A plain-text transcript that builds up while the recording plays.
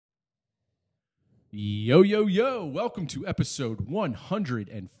Yo, yo, yo. Welcome to episode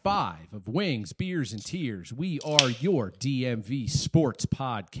 105 of Wings, Beers, and Tears. We are your DMV Sports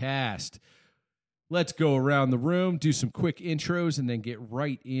Podcast. Let's go around the room, do some quick intros, and then get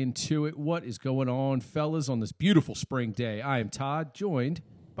right into it. What is going on, fellas, on this beautiful spring day? I am Todd, joined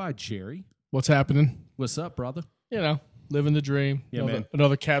by Jerry. What's happening? What's up, brother? You know, living the dream. Yeah, man.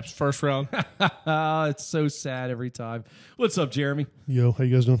 Another Caps first round. It's so sad every time. What's up, Jeremy? Yo, how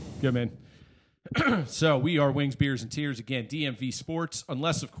you guys doing? Good, man. So we are Wings, Beers, and Tears. Again, DMV Sports,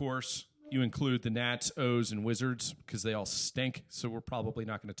 unless, of course, you include the Nats, O's, and Wizards, because they all stink, so we're probably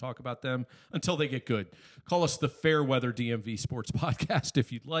not going to talk about them until they get good. Call us the Fairweather DMV Sports Podcast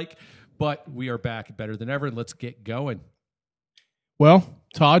if you'd like, but we are back better than ever, and let's get going. Well,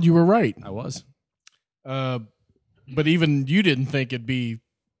 Todd, you were right. I was. But even you didn't think it'd be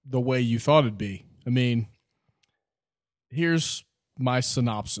the way you thought it'd be. I mean, here's my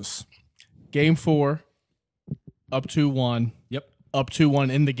synopsis. Game 4, up 2-1. Yep. Up 2-1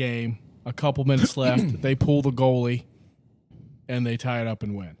 in the game. A couple minutes left. They pull the goalie, and they tie it up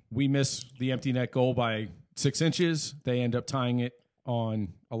and win. We miss the empty net goal by 6 inches. They end up tying it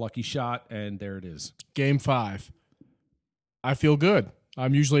on a lucky shot, and there it is. Game 5. I feel good.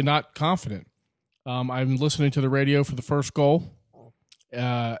 I'm usually not confident. I'm listening to the radio for the first goal,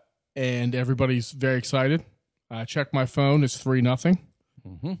 and everybody's very excited. I check my phone. It's 3-0.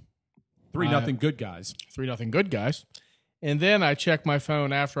 Mm-hmm. 3-0 good guys. 3-0 good guys. And then I check my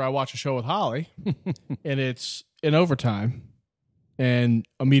phone after I watch a show with Holly, and it's in overtime, and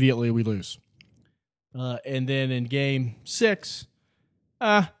immediately we lose. And then in game 6,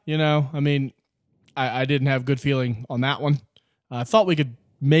 I didn't have good feeling on that one. I thought we could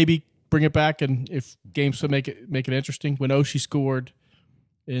maybe bring it back, and if games would make it interesting. When Oshie scored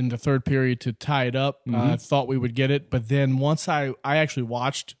in the third period to tie it up, I thought we would get it. But then once I actually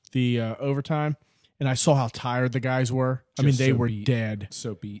watched the overtime, and I saw how tired the guys were. They were dead.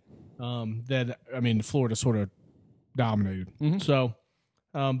 So beat. Florida sort of dominated. Mm-hmm. So,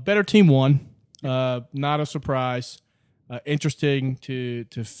 better team won. Not a surprise. Interesting to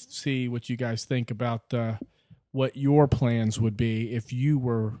see what you guys think about what your plans would be if you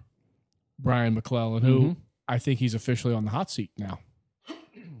were Brian McClellan, who I think he's officially on the hot seat now.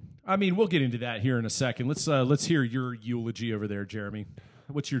 I mean, we'll get into that here in a second. Let's hear your eulogy over there, Jeremy.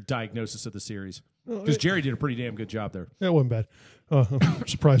 What's your diagnosis of the series? Because Jerry did a pretty damn good job there. That wasn't bad,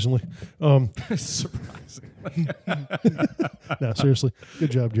 surprisingly. Surprisingly. No, seriously.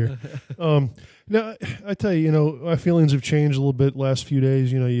 Good job, Jerry. Now, I tell you, my feelings have changed a little bit last few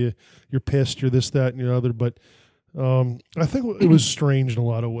days. You're pissed, you're this, that, and the other. But I think it was strange in a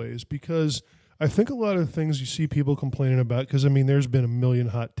lot of ways because I think a lot of things you see people complaining about, because, there's been a million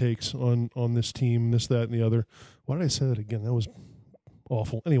hot takes on this team, this, that, and the other. Why did I say that again? That was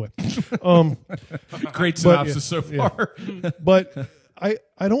awful. Anyway. Great synopsis so far. Yeah. But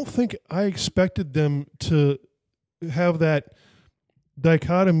I don't think I expected them to have that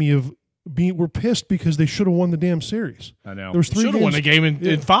dichotomy of we're pissed because they should have won the damn series. I know. There was 3 should have won the game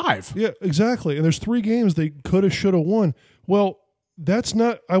in 5. Yeah, exactly. And there's 3 games they could have, should have won. Well, that's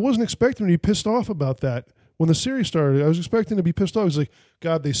not – I wasn't expecting to be pissed off about that. When the series started, I was expecting to be pissed off. I was like,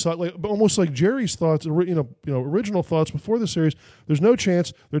 God, they suck. Like almost like Jerry's thoughts, original thoughts before the series. There's no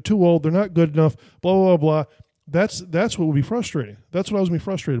chance. They're too old. They're not good enough. Blah blah blah. That's what would be frustrating. That's what I was being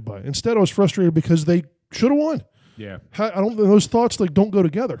frustrated by. Instead, I was frustrated because they should have won. Yeah, those thoughts don't go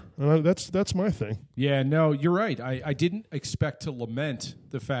together. And that's my thing. Yeah, no, you're right. I didn't expect to lament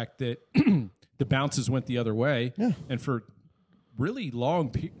the fact that the bounces went the other way, and for really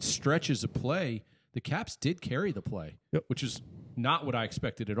long stretches of play, the Caps did carry the play, which is not what I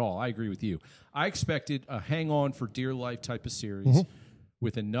expected at all. I agree with you. I expected a hang-on for dear life type of series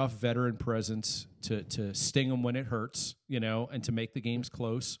with enough veteran presence to sting them when it hurts, and to make the games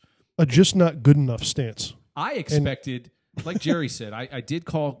close. A just not good enough stance. I expected, like Jerry said, I did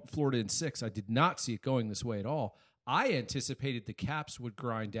call Florida in 6. I did not see it going this way at all. I anticipated the Caps would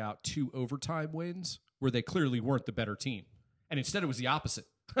grind out 2 overtime wins where they clearly weren't the better team. And instead it was the opposite.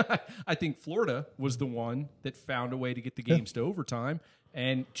 I think Florida was the one that found a way to get the games to overtime,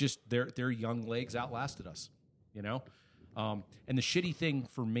 and just their young legs outlasted us, And the shitty thing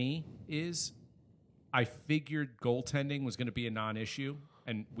for me is I figured goaltending was going to be a non-issue,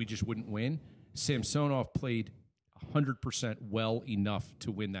 and we just wouldn't win. Samsonov played 100% well enough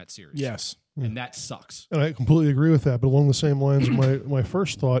to win that series. Yes. And that sucks. And I completely agree with that. But along the same lines, my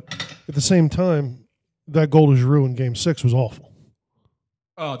first thought, at the same time, that goal to Giroux in Game 6 was awful.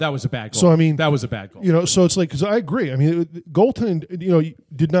 Oh, that was a bad goal. So, that was a bad goal. So it's like, because I agree. Goaltending,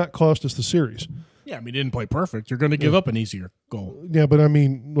 did not cost us the series. Yeah, he didn't play perfect. You're going to give up an easier goal. Yeah, but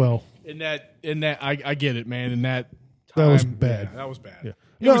well, In that, I get it, man. In that That was time, bad. yeah, that was bad. Yeah.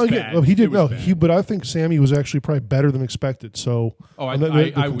 It was again, bad. he did It was no. bad. But I think Sammy was actually probably better than expected. So I the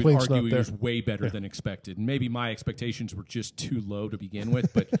would complaint's not argue he there. was way better than expected. And maybe my expectations were just too low to begin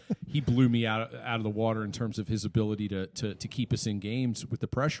with, but he blew me out of the water in terms of his ability to keep us in games with the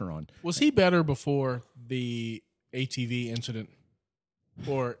pressure on. Was he better before the ATV incident,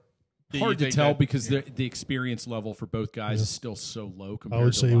 or do you Hard to think tell that- because the experience level for both guys is still so low compared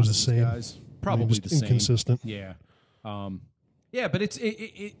would to say a it lot was of the these same. guys. Probably Just the same. inconsistent. Yeah. Yeah, but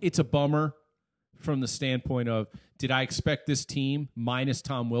it's a bummer from the standpoint of, did I expect this team minus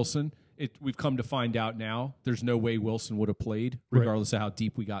Tom Wilson? We've come to find out now there's no way Wilson would have played, regardless of how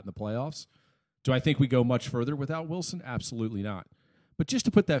deep we got in the playoffs. Do I think we go much further without Wilson? Absolutely not. But just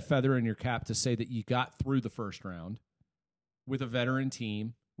to put that feather in your cap to say that you got through the first round with a veteran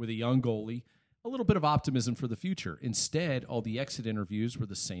team, with a young goalie, a little bit of optimism for the future. Instead, all the exit interviews were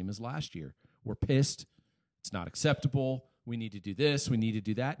the same as last year. We're pissed. It's not acceptable. We need to do this. We need to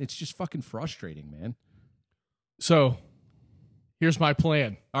do that. It's just fucking frustrating, man. So, here's my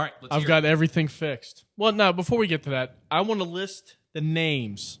plan. All right, I've got everything fixed. Well, no, before we get to that, I want to list the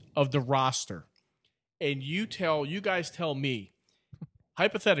names of the roster. And you guys tell me,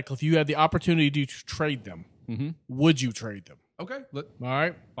 hypothetically, if you had the opportunity to trade them, would you trade them? Okay, All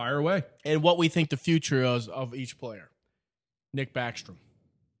right. fire away. And what we think the future is of each player. Nick Backstrom,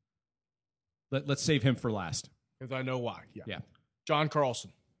 Let's save him for last. because I know why. Yeah. John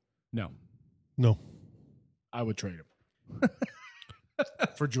Carlson, No. No, I would trade him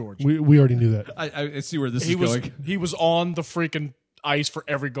for George. we already knew that. I see where this He is was going. he was on the freaking ice for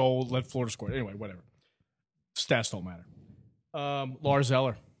every goal led Florida scored. Anyway, whatever. Stats don't matter. Lars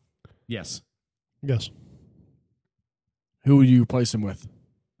Eller. Yes. Yes, Who would you replace him with?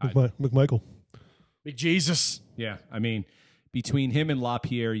 McMichael. Big Jesus. Yeah. I mean, between him and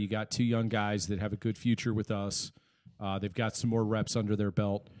LaPierre, you got two young guys that have a good future with us. They've got some more reps under their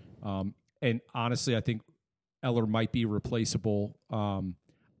belt. And honestly, I think Eller might be replaceable.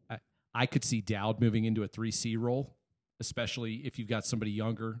 I could see Dowd moving into a 3C role, especially if you've got somebody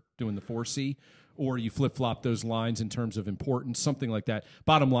younger doing the 4C, or you flip-flop those lines in terms of importance, something like that.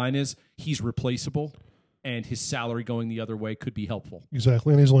 Bottom line is he's replaceable, and his salary going the other way could be helpful.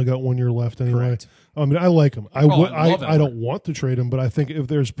 Exactly, and he's only got 1 year left anyway. Correct. I mean, I like him. I love I don't want to trade him, but I think if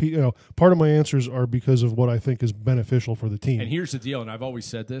there's part of my answers are because of what I think is beneficial for the team. And here's the deal, and I've always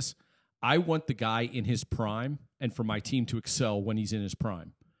said this. I want the guy in his prime and for my team to excel when he's in his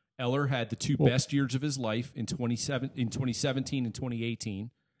prime. Eller had the two best years of his life in 2017 and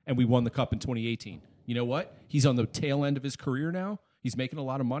 2018, and we won the Cup in 2018. You know what? He's on the tail end of his career now. He's making a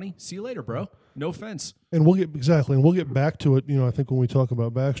lot of money. See you later, bro. No offense. And we'll get back to it. I think when we talk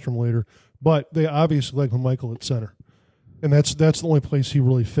about Backstrom later, but they obviously like Michael at center, and that's the only place he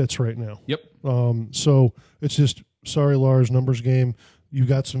really fits right now. Yep. So it's just sorry, Lars, numbers game. You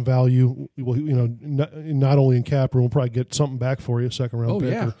got some value. Well, not only in cap room, we'll probably get something back for you, second round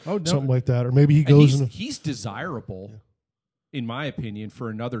pick, or something like that, or maybe he goes. He's desirable, in my opinion, for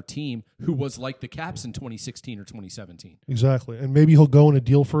another team who was like the Caps in 2016 or 2017. Exactly, and maybe he'll go in a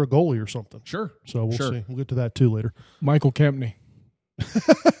deal for a goalie or something. Sure. So we'll see. We'll get to that too later. Michael Kempney.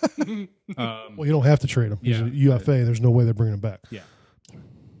 Well, you don't have to trade him. He's a UFA. There's no way they're bringing him back. Yeah.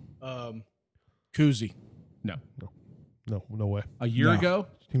 Kuzi. No way. A year ago,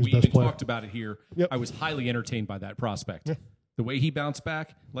 Team's we best even player. talked about it here. Yep. I was highly entertained by that prospect. Yeah. The way he bounced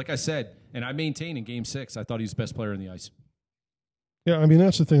back, like I said, and I maintain in Game 6, I thought he was the best player on the ice. Yeah, I mean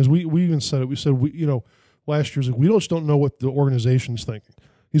that's the thing is we even said it. We said last year's like, we just don't know what the organization's thinking.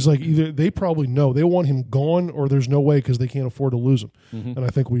 He's like either they probably know they want him gone or there's no way because they can't afford to lose him. Mm-hmm. And I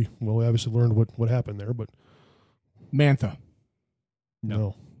think we obviously learned what happened there, but Mantha.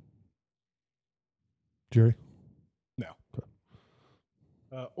 no. Jerry? No.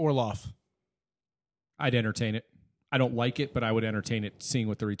 Orlov. I'd entertain it. I don't like it, but I would entertain it, seeing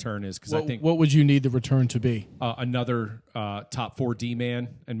what the return is, because I think What would you need the return to be? another top 4 D man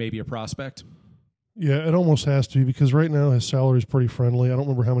and maybe a prospect. Yeah, it almost has to be because right now his salary is pretty friendly. I don't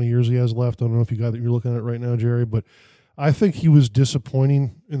remember how many years he has left. I don't know if you got that you're looking at it right now, Jerry, but I think he was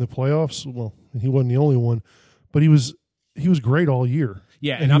disappointing in the playoffs. Well, he wasn't the only one, but he was great all year.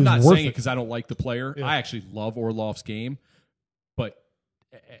 Yeah, And and he I'm was not worth saying it it. because I don't like the player. Yeah. I actually love Orlov's game, but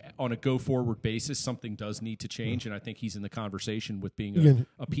on a go-forward basis, something does need to change, and I think he's in the conversation with being Again,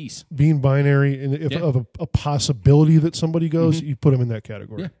 a piece. Being binary and if Yeah. of a possibility that somebody goes, you put him in that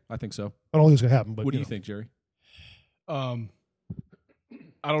category. Yeah, I think so. I don't think it's gonna happen, but What do you think, Jerry?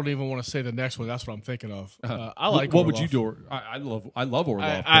 I don't even want to say the next one. That's what I'm thinking of. I like. What would Orlov. you do? I love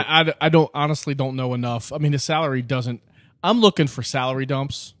Orlov. I don't honestly don't know enough. I mean, his salary doesn't. I'm looking for salary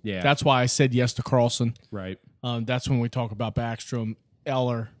dumps. Yeah. That's why I said yes to Carlson. Right. That's when we talk about Backstrom,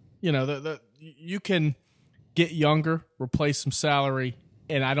 Eller. You know, you can get younger, replace some salary,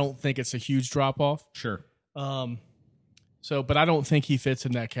 and I don't think it's a huge drop off. Sure. But I don't think he fits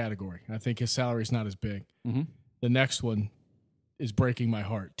in that category. I think his salary is not as big. Mm-hmm. The next one is breaking my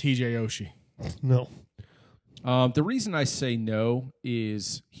heart. TJ Oshie. No. The reason I say no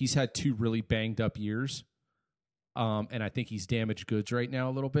is he's had 2 really banged up years. And I think he's damaged goods right now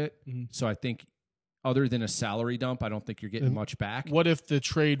a little bit. Mm-hmm. So I think other than a salary dump, I don't think you're getting much back. What if the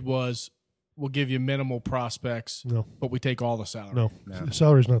trade was, we'll give you minimal prospects, No. but we take all the salary? No. No. The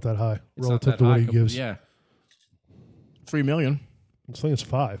salary's not that high It's not relative that to what high he gives. Yeah. $3 million. I think it's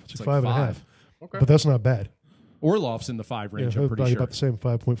 5. It's It's like like 5.5. 5. Okay. But that's not bad. Orlov's in the 5 range, Yeah, I'm pretty sure. about the same,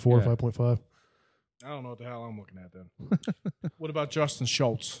 5.4, Yeah. 5.5. I don't know what the hell I'm looking at then. What about Justin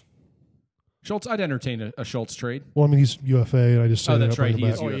Schultz? Schultz, I'd entertain a Schultz trade. Well, I mean, he's UFA, and I just said that's that right. behind He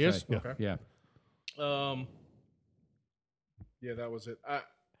the is back. Oh, he UFA. is? Yeah. Okay. Yeah. Yeah, that was it.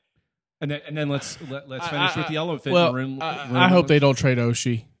 And then let's finish with the elephant Well, in the room. I hope they don't trade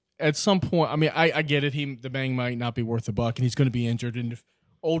Oshie. At some point, I mean, I get it. The bang might not be worth the buck, and he's going to be injured. And if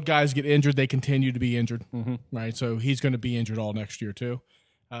old guys get injured, they continue to be injured, right? So he's going to be injured all next year too.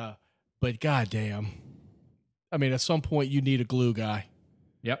 But goddamn, I mean, at some point you need a glue guy.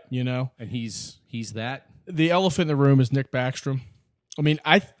 Yep. You know, And he's that. the elephant in the room is Nick Backstrom. I mean,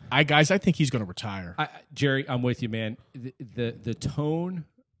 I think he's going to retire. Jerry, I'm with you, man. The tone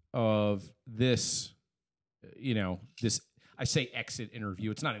of this, this. I say exit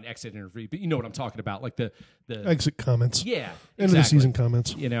interview. It's not an exit interview, but you know what I'm talking about. Like the Exit comments. yeah, End of the season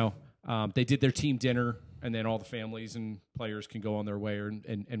comments. They did their team dinner, and then all the families and players can go on their way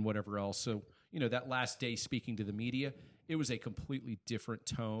and whatever else. So that last day speaking to the media, it was a completely different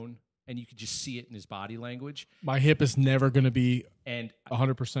tone, and you could just see it in his body language. My hip is never going to be And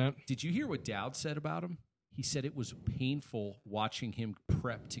 100%. did you hear what Dowd said about him? He said it was painful watching him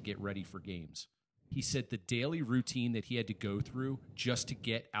prep to get ready for games. He said the daily routine that he had to go through just to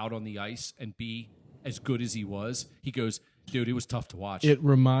get out on the ice and be as good as he was. He goes, dude, it was tough to watch. It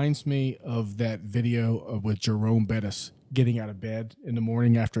reminds me of that video with Jerome Bettis getting out of bed in the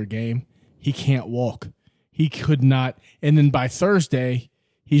morning after a game. He can't walk. He could not. And then by Thursday,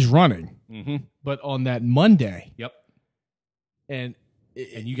 he's running. Mm-hmm. But on that Monday, Yep. and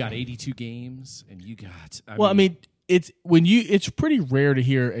You got 82 games, and you got. I mean, it's pretty rare to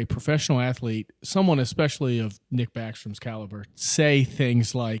hear a professional athlete, someone especially of Nick Backstrom's caliber, say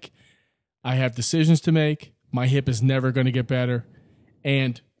things like, "I have decisions to make. My hip is never going to get better,"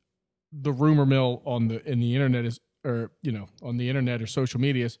 and the rumor mill on the internet is, or on the internet or social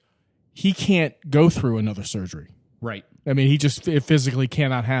medias, he can't go through another surgery. right. I mean, it physically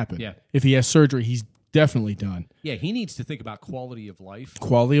cannot happen. Yeah. If he has surgery, he's definitely done. Yeah, he needs to think about quality of life.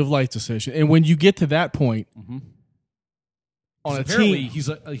 Quality of life decision, and when you get to that point. On a Apparently, team,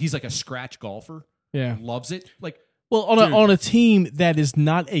 he's like a scratch golfer. yeah. Loves it. Like, Well, on a team that is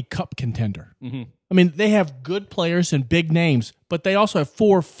not a cup contender. Mhm. I mean, they have good players and big names, but they also have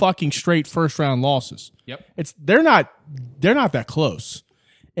 4 fucking straight first round losses. yep. They're not that close,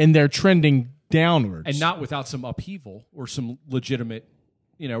 and they're trending downwards. And not without some upheaval or some legitimate,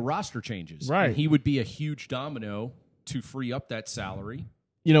 roster changes. Right. And he would be a huge domino to free up that salary.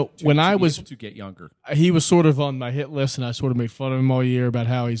 when I be was, able to get younger. he was sort of on my hit list, and I sort of made fun of him all year about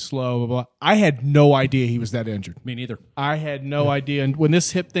how he's slow. Blah blah. I had no idea he was that injured. Me neither. I had no idea. And when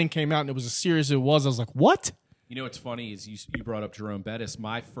this hip thing came out and it was as serious as it was, I was like, "What?" What's funny is you brought up Jerome Bettis.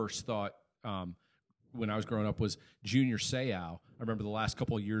 My first thought when I was growing up was Junior Seau. I remember the last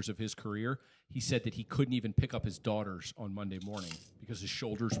couple of years of his career. He said that he couldn't even pick up his daughters on Monday morning because his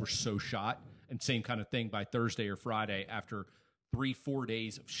shoulders were so shot. And same kind of thing by Thursday or Friday after 3-4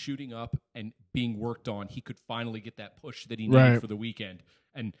 days of shooting up and being worked on, he could finally get that push that he needed Right. for the weekend.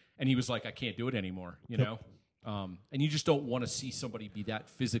 And he was like, I can't do it anymore, And you just don't want to see somebody be that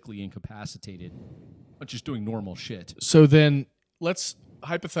physically incapacitated, but just doing normal shit. So then let's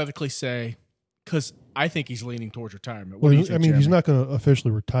hypothetically say, because I think he's leaning towards retirement. What Well, do you I think, mean, he's Jeremy? not going to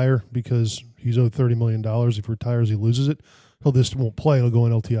officially retire because he's owed $30 million. If he retires, he loses it. He'll just won't play. He'll go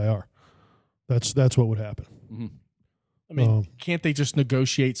in LTIR. That's what would happen. I mean, can't they just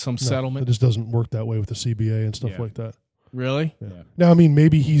negotiate some No, settlement? It just doesn't work that way with the CBA and stuff Yeah. like that. Really? Yeah. Now, I mean,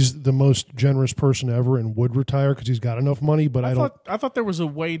 maybe he's the most generous person ever and would retire because he's got enough money. But I don't. I thought there was a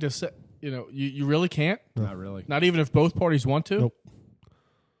way to set. You really can't. Not really. Not even if both parties want to. Nope.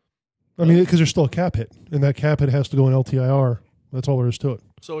 I mean, because there's still a cap hit, and that cap hit has to go in LTIR. That's all there is to it.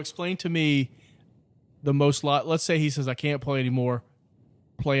 So explain to me the most. Let's say he says I can't play anymore.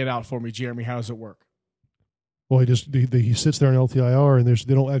 Play it out for me, Jeremy. How does it work? Well, he sits there on LTIR, and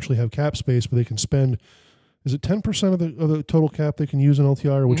they don't actually have cap space, but they can spend. Is it 10% of the total cap they can use in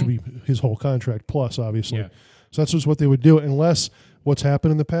LTIR, which would be his whole contract plus, obviously. Yeah. So that's just what they would do, unless what's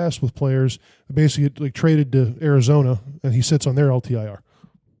happened in the past with players basically like traded to Arizona and he sits on their LTIR.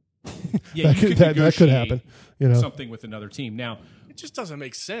 Yeah, that could happen. You know, something with another team. Now, it just doesn't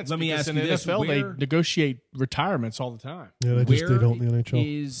make sense. Let me ask in you the this, NFL, they negotiate retirements all the time. Yeah, they don't in the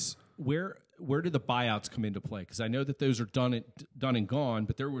NHL. Where do the buyouts come into play? Because I know that those are done and gone,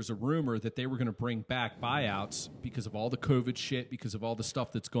 but there was a rumor that they were going to bring back buyouts because of all the COVID shit, because of all the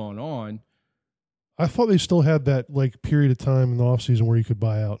stuff that's gone on. I thought they still had that like period of time in the offseason where you could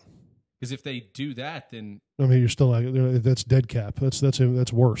buy out. Because if they do that, then I mean, you're still like that's dead cap.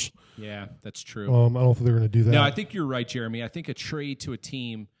 That's worse. Yeah, that's true. I don't think they're going to do that. No, I think you're right, Jeremy. I think a trade to a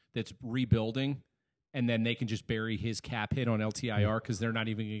team that's rebuilding, and then they can just bury his cap hit on LTIR because they're not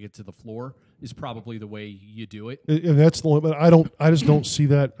even going to get to the floor is probably the way you do it. And that's the one. But I just don't see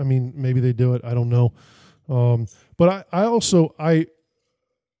that. I mean, maybe they do it. I don't know. But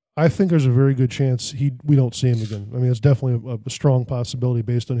I think there's a very good chance we don't see him again. I mean, it's definitely a strong possibility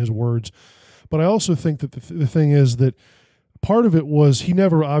based on his words. But I also think that the thing is that part of it was he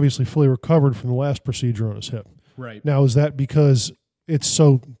never obviously fully recovered from the last procedure on his hip. Right. Now, is that because it's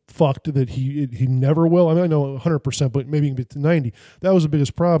so fucked that he never will? I mean, I know 100%, but maybe he can get to 90. That was the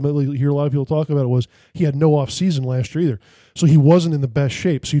biggest problem. You hear a lot of people talk about it was he had no off season last year either. So he wasn't in the best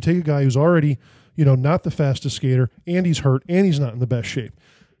shape. So you take a guy who's already, not the fastest skater, and he's hurt, and he's not in the best shape.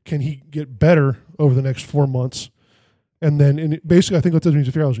 Can he get better over the next 4 months? And then, basically, I think what that means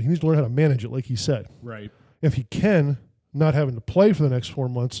to figure out is he needs to learn how to manage it, like he said. Right. If he can, not having to play for the next 4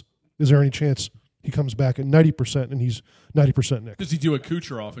 months, is there any chance he comes back at 90% and he's 90% next? Does he do a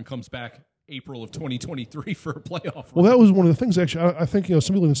Kucherov and comes back April of 2023 for a playoff run? Well, that was one of the things, actually. I think, some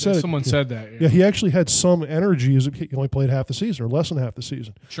people even said it. Someone said that. Yeah, he actually had some energy as he only played half the season or less than half the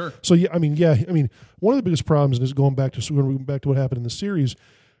season. Sure. So, one of the biggest problems is going back to what happened in the series.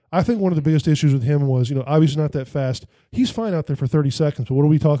 I think one of the biggest issues with him was, obviously not that fast. He's fine out there for 30 seconds, but what do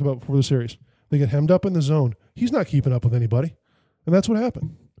we talk about before the series? They get hemmed up in the zone. He's not keeping up with anybody, and that's what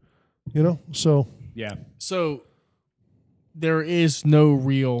happened. So yeah. So there is no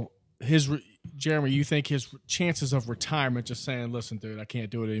real Jeremy. You think his chances of retirement, just saying, "Listen, dude, I can't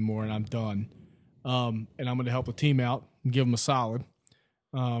do it anymore, and I'm done," and I'm going to help the team out and give him a solid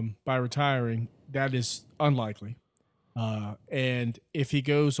by retiring. That is unlikely. And if he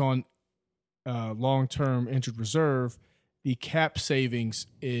goes on long-term injured reserve, the cap savings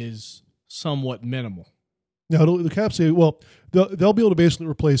is somewhat minimal. Now, the cap savings, well, they'll be able to basically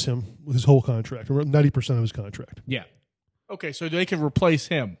replace him with his whole contract, 90% of his contract. Yeah. Okay, so they can replace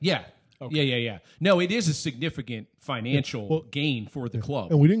him. Yeah. Okay. Yeah. No, it is a significant financial gain for the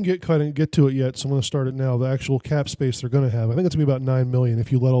club. And we didn't get to it yet, so I'm going to start it now. The actual cap space they're going to have, I think it's going to be about $9 million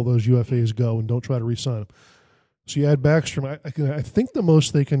if you let all those UFAs go and don't try to re-sign them. So you add Backstrom. I think the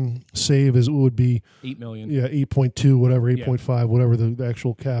most they can save would be $8 million. Yeah, 8.2, whatever, 8.5, whatever the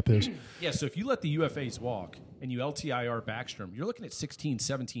actual cap is. Yeah. So if you let the UFAs walk and you LTIR Backstrom, you're looking at 16,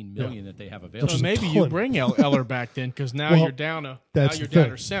 17 million that they have available. So maybe you bring Eller back then, because now you're down a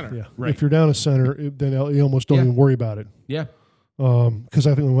center. Yeah. Right. If you're down a center, then you almost don't even worry about it. Yeah. Because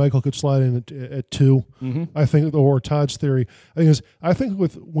I think when Michael could slide in at 2, I think, or Todd's theory, I think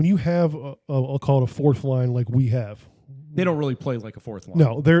when you have I'll call it a fourth line like we have, they don't really play like a fourth line.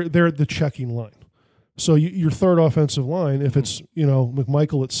 No, they're the checking line. So your third offensive line, if it's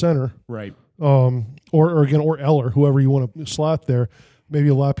McMichael at center, right, or Eller, whoever you want to slot there, maybe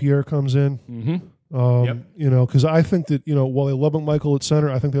a LaPierre comes in. Mm-hmm. Because I think that while they love Michael at center,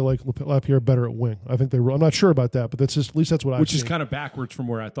 I think they like LaPierre better at wing. I think I'm not sure about that, but that's just, at least that's what I. Which is kind of backwards from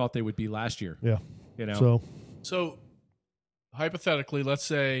where I thought they would be last year. Yeah, So hypothetically, let's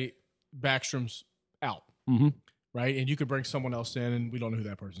say Backstrom's out, right, and you could bring someone else in, and we don't know who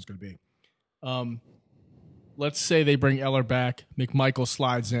that person's going to be. Let's say they bring Eller back, McMichael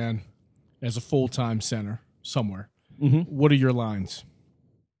slides in as a full-time center somewhere. What are your lines?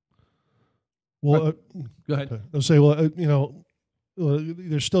 Well, go ahead. I'll say,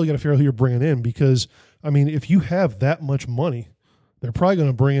 they're still got to figure out who you're bringing in because, if you have that much money, they're probably going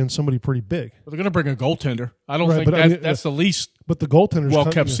to bring in somebody pretty big. They're going to bring a goaltender. I don't think that's the least but the goaltender's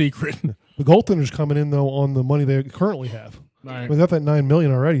well-kept secret. The goaltender's coming in, though, on the money they currently have. Right. They got that $9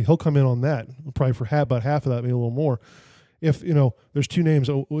 million already. He'll come in on that, probably for about half of that, maybe a little more. If, there's two names,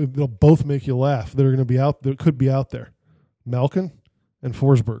 they'll both make you laugh. They're going to be out there, could be out there. Malkin and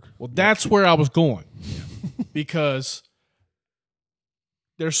Forsberg. Well, that's where I was going. Because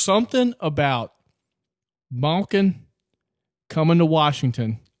there's something about Malkin coming to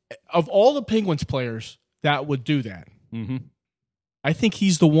Washington. Of all the Penguins players, that would do that. Mm-hmm. I think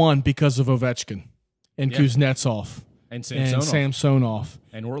he's the one because of Ovechkin and Kuznetsov And and Samsonov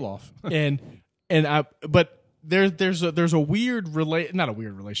and Orlov. but there's a weird not a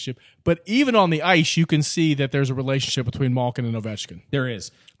weird relationship, but even on the ice you can see that there's a relationship between Malkin and Ovechkin. There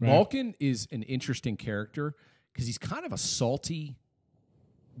is. Right. Malkin is an interesting character because he's kind of a salty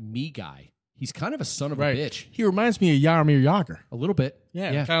me guy. He's kind of a son of a bitch. He reminds me of Jaromir Jagr. A little bit.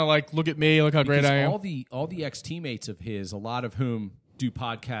 Yeah. Kind of like, look at me, look how great I am. All the ex-teammates of his, a lot of whom do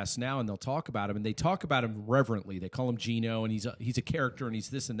podcasts now, and they'll talk about him, and they talk about him reverently. They call him Gino, and he's a character, and he's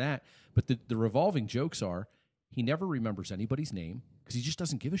this and that. But the revolving jokes are he never remembers anybody's name because he just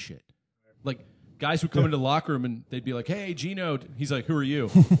doesn't give a shit. Like, guys would come into the locker room, and they'd be like, hey, Gino. He's like, who are you?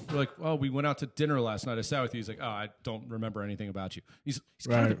 They're like, well, we went out to dinner last night. I sat with you. He's like, oh, I don't remember anything about you. He's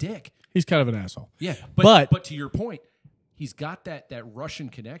kind of a dick. He's kind of an asshole. Yeah, but to your point, he's got that Russian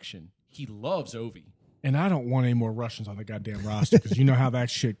connection. He loves Ovi. And I don't want any more Russians on the goddamn roster because you know how that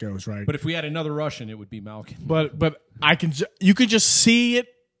shit goes, right? But if we had another Russian, it would be Malkin. But you could just see it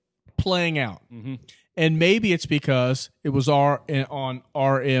playing out, and maybe it's because it was on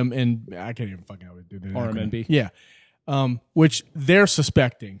RM and I can't even fucking know what to do. RMNB, yeah, which they're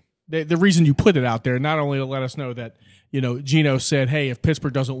suspecting. The reason you put it out there, not only to let us know that Gino said, "Hey, if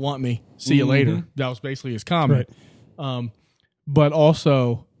Pittsburgh doesn't want me, see you later." That was basically his comment, right. But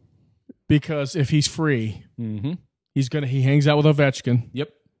also because if he's free, he hangs out with Ovechkin. Yep,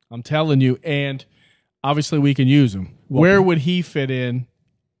 I'm telling you, and obviously we can use him. Well, where would he fit in?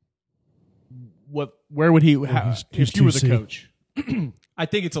 Where would he? If you were the coach, I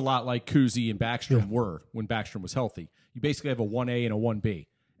think it's a lot like Kuzi and Backstrom were when Backstrom was healthy. You basically have a 1A and a 1B,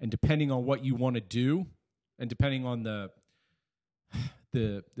 and depending on what you want to do, and depending on the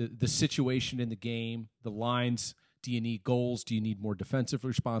situation in the game, the lines. Do you need goals? Do you need more defensive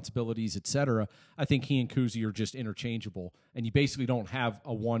responsibilities, etc.? I think he and Kuzi are just interchangeable, and you basically don't have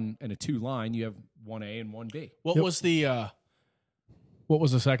a 1 and a 2 line. You have 1A and 1B. What was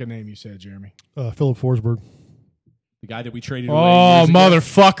the second name you said, Jeremy? Philip Forsberg. The guy that we traded away. Oh, years ago.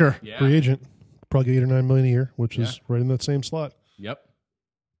 motherfucker! Yeah. Free agent, probably $8 or $9 million a year, which is right in that same slot. Yep,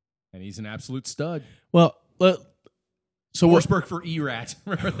 and he's an absolute stud. Well, so Forsberg for Erat.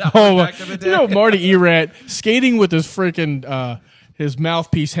 Remember that one back in the day? Marty Erat skating with his freaking his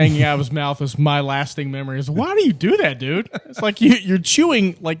mouthpiece hanging out of his mouth is my lasting memory. Why do you do that, dude? It's like you're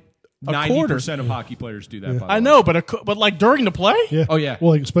chewing like a 90% of hockey players do that. By the way. I know, but like during the play. Yeah. Oh yeah.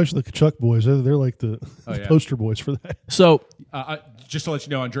 Well, like especially the Kachuk boys, they're like the poster boys for that. So just to let you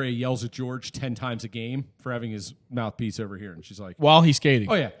know, Andrea yells at George 10 times a game for having his mouthpiece over here, and she's like, while he's skating.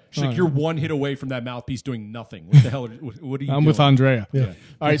 "Oh yeah." She's like, "You're one hit away from that mouthpiece doing nothing. What the hell? What are you?" I'm with Andrea. Yeah.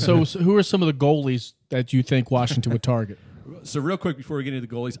 All right. So who are some of the goalies that you think Washington would target? So real quick before we get into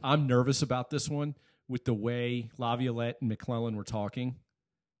the goalies, I'm nervous about this one with the way Laviolette and McClellan were talking,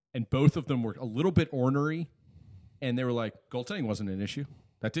 and both of them were a little bit ornery, and they were like, "Goaltending wasn't an issue.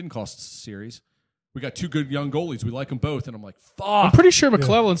 That didn't cost us a series. We got 2 good young goalies. We like them both." And I'm like, "Fuck." I'm pretty sure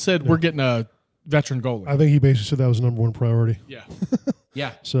McClellan said we're getting a veteran goalie. I think he basically said that was the #1 priority. Yeah.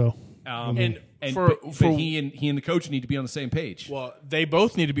 Yeah. So But he and the coach need to be on the same page. Well, they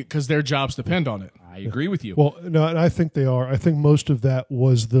both need to be because their jobs depend on it. I agree with you. Well, no, and I think they are. I think most of that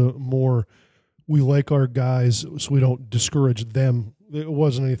was the more we like our guys, so we don't discourage them. It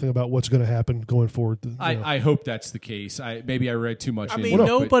wasn't anything about what's going to happen going forward. I hope that's the case. Maybe I read too much. I into mean, it,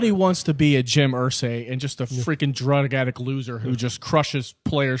 nobody wants to be a Jim Irsay and just a freaking drug addict loser who just crushes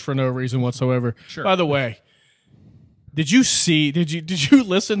players for no reason whatsoever. Sure. By the way, did you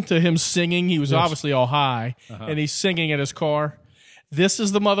listen to him singing? He was obviously all high, and he's singing at his car. This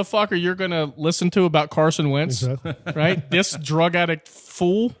is the motherfucker you're going to listen to about Carson Wentz, Exactly. right? This drug addict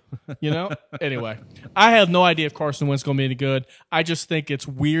fool, Anyway, I have no idea if Carson Wentz is going to be any good. I just think it's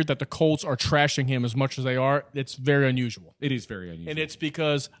weird that the Colts are trashing him as much as they are. It's very unusual. It is very unusual. And it's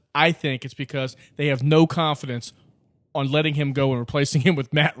because they have no confidence on letting him go and replacing him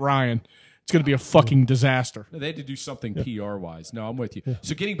with Matt Ryan. It's going to be a fucking disaster. They had to do something PR-wise. No, I'm with you.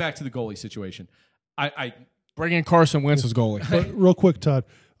 So getting back to the goalie situation, I Bring in Carson Wentz as goalie. But real quick, Todd,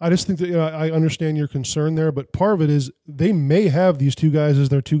 I just think that I understand your concern there, but part of it is they may have these 2 guys as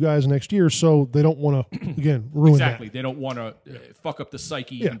their 2 guys next year, so they don't want to again ruin exactly. that. They don't want to fuck up the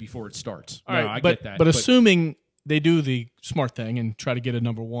psyche even before it starts. All right, I but, get that. But assuming they do the smart thing and try to get a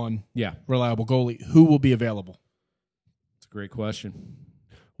 #1 yeah, reliable goalie, who will be available? it's a great question.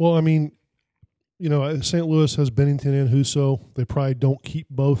 Well, I mean, St. Louis has Bennington and Husso. They probably don't keep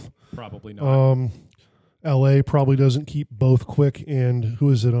both. Probably not. L.A. probably doesn't keep both Quick and who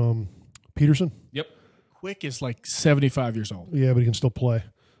is it? Peterson. Yep. Quick is like 75 years old. Yeah, but he can still play.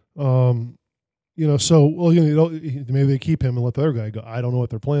 maybe they keep him and let the other guy go. I don't know what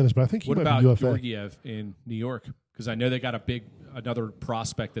their plan is, but I think he What might about be UFA. Georgiev in New York? Because I know they got another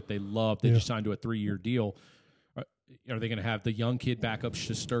prospect that they love. They just signed to a 3-year deal. Are they going to have the young kid back up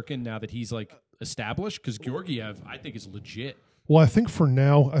Shesterkin now that he's like established? Because Georgiev, I think, is legit. Well, I think for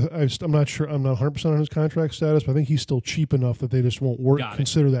now, I'm not sure. I'm not 100% on his contract status, but I think he's still cheap enough that they just won't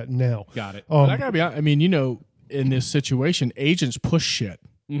consider that now. Got it. But I gotta be honest. I mean, in this situation, agents push shit.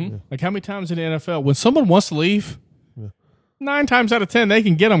 Mm-hmm. Like how many times in the NFL, when someone wants to leave, 9 times out of 10 they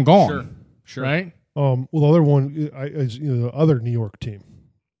can get them gone. Sure. Right. Well, the other one is the other New York team.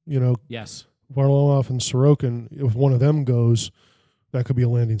 Yes. Varlamov and Sorokin. If one of them goes, that could be a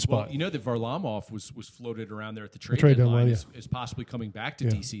landing spot. Well, that Varlamov was floated around there at the trade deadline is possibly coming back to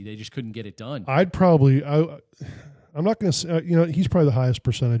DC. They just couldn't get it done. I'm not going to say. He's probably the highest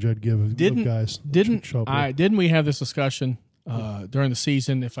percentage I'd give of guys. Didn't we have this discussion during the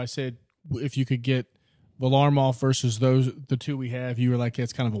season? If I said if you could get Varlamov versus the two we have, you were like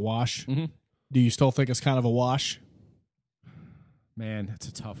it's kind of a wash. Mm-hmm. Do you still think it's kind of a wash? Man, that's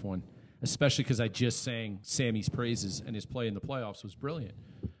a tough one. Especially because I just sang Sammy's praises and his play in the playoffs was brilliant.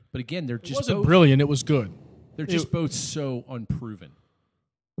 But again, they're just wasn't brilliant. It was good. They're just both so unproven.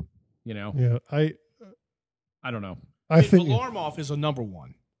 Yeah, I don't know. I think Varlamov is a number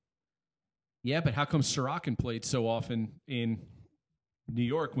one. Yeah, but how come Sorokin played so often in New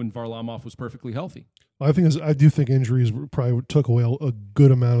York when Varlamov was perfectly healthy? I do think injuries probably took away a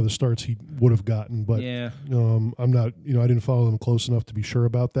good amount of the starts he would have gotten, but I'm not. I didn't follow them close enough to be sure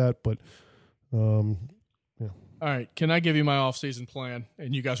about that. But All right, can I give you my off-season plan?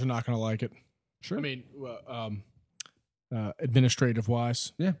 And you guys are not going to like it. Sure. I mean, administrative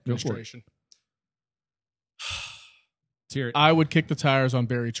wise, administration. Let's hear it. I would kick the tires on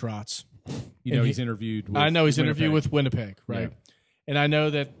Barry Trotz. He's interviewed. With I know he's Winnipeg. interviewed with Winnipeg, right? Yeah. And I know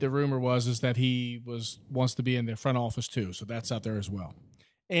that the rumor is that he wants to be in the front office too, so that's out there as well.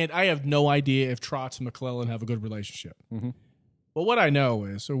 And I have no idea if Trotz and McClellan have a good relationship. Mm-hmm. But what I know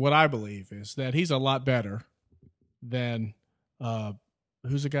is, or what I believe is, that he's a lot better than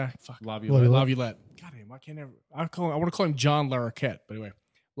who's the guy? Laviolette. God damn, I can't ever. I want to call him John Larroquette, but anyway,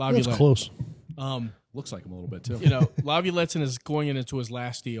 Laviolette. That's close. Looks like him a little bit too. Laviolette's going into his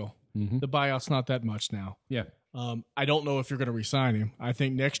last deal. Mm-hmm. The buyout's not that much now. Yeah. I don't know if you're going to re-sign him. I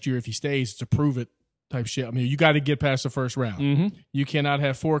think next year, if he stays, it's a prove it type shit. I mean, you got to get past the first round. Mm-hmm. You cannot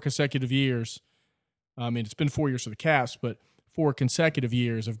have 4 consecutive years. I mean, it's been 4 years for the Caps, but 4 consecutive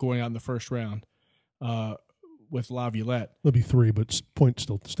years of going out in the first round with Laviolette. It'll be 3, but point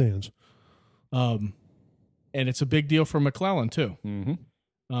still stands. And it's a big deal for McClellan too.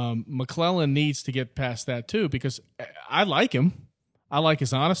 Mm-hmm. McClellan needs to get past that too because I like him. I like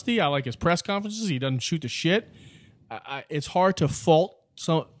his honesty. I like his press conferences. He doesn't shoot the shit. It's hard to fault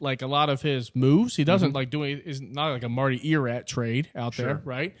a lot of his moves. He doesn't is not like a Marty Erat trade out there,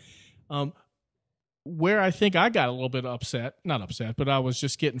 right? Where I think I got a little bit not upset, but I was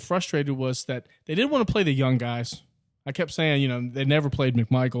just getting frustrated was that they didn't want to play the young guys. I kept saying, they never played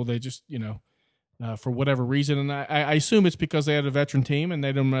McMichael. They just, for whatever reason. And I assume it's because they had a veteran team and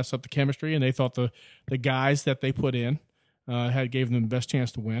they didn't mess up the chemistry and they thought the guys that they put in gave them the best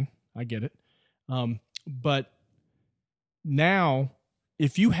chance to win. I get it. But now,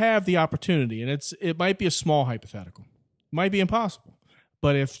 if you have the opportunity, and it might be a small hypothetical, might be impossible,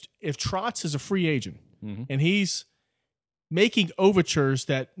 but if Trotz is a free agent and he's making overtures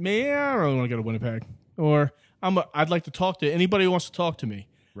that, man, I don't really want to go to Winnipeg, or I'd like to talk to anybody who wants to talk to me.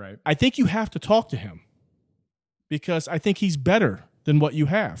 Right. I think you have to talk to him because I think he's better than what you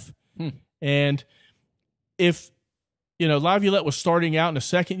have. And if Laviolette was starting out in the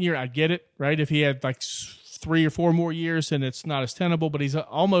second year, I get it, right? If he had like 3 or 4 more years, and it's not as tenable, but he's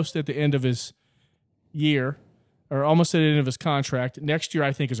almost at the end of his year or almost at the end of his contract. Next year,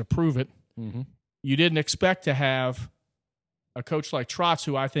 I think, is a prove it. Mm-hmm. You didn't expect to have a coach like Trotz,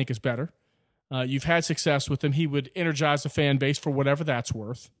 who I think is better. You've had success with him. He would energize the fan base for whatever that's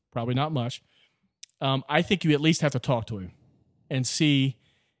worth. Probably not much. I think you at least have to talk to him and see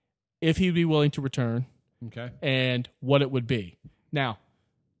if he'd be willing to return. Okay. And what it would be. Now,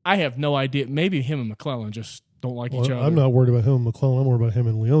 I have no idea. Maybe him and McClellan just don't like each other. I'm not worried about him and McClellan. I'm worried about him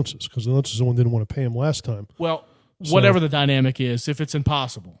and Leonsis because Leonsis is the one who didn't want to pay him last time. Well, whatever the dynamic is, if it's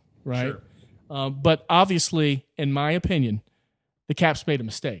impossible, right? Sure. But obviously, in my opinion, the Caps made a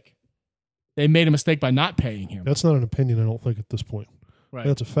mistake. They made a mistake by not paying him. That's not an opinion, I don't think, at this point. Right.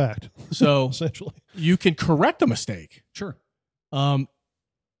 That's a fact. So essentially, you can correct a mistake. Sure.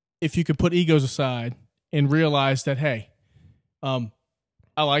 If you can put egos aside and realize that, hey, I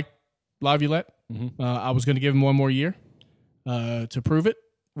like Laviolette. Mm-hmm. I was going to give him 1 more year to prove it.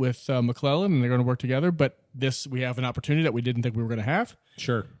 McClellan, and they're going to work together. But we have an opportunity that we didn't think we were going to have,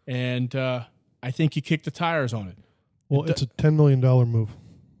 Sure. and I think you kick the tires on it. Well, it's a $10 million move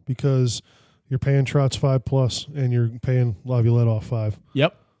because you're paying Trotz $5+ and you're paying Laviolette off $5.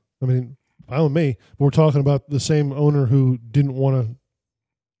 Yep. I mean, fine with me. But we're talking about the same owner who didn't want to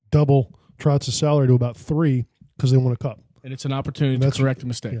double Trotz's salary to about $3 because they won a cup. And it's an opportunity to correct a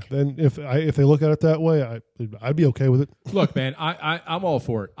mistake. Yeah. And if they look at it that way, I'd be okay with it. Look, man, I'm all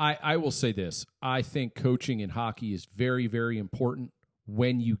for it. I will say this. I think coaching in hockey is very, very important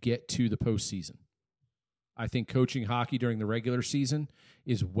when you get to the postseason. I think coaching hockey during the regular season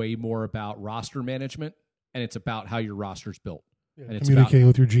is way more about roster management, and it's about how your roster's built. Yeah, and it's communicating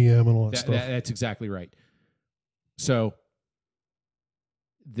with your GM and all that stuff. That's exactly right. So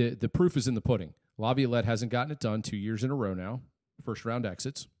the proof is in the pudding. Laviolette hasn't gotten it done 2 years in a row now. First round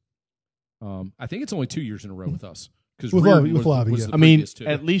exits. I think it's only 2 years in a row with us because with Lavi, yeah. I mean,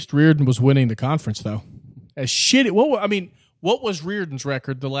 at least Reardon was winning the conference though. As shit. What was Reardon's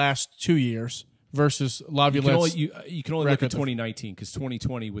record the last 2 years versus Laviolette's? You can only look at 2019 because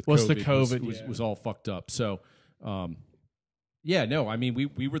 2020 with COVID was all fucked up. So, yeah, no, I mean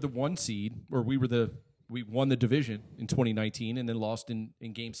we were the 1 seed, or we won the division in 2019 and then lost in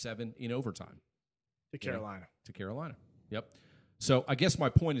Game 7 in overtime. To Carolina. To Carolina. Yep. So I guess my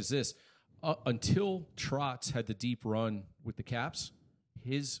point is this. Until Trotz had the deep run with the Caps,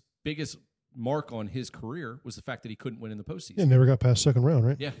 his biggest mark on his career was the fact that he couldn't win in the postseason. Yeah, never got past second round,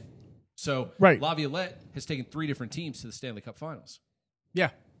 right? Yeah. So Laviolette has taken 3 different teams to the Stanley Cup Finals. Yeah.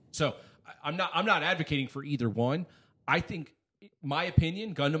 So I'm not advocating for either one. I think, my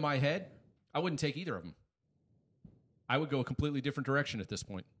opinion, gun to my head, I wouldn't take either of them. I would go a completely different direction at this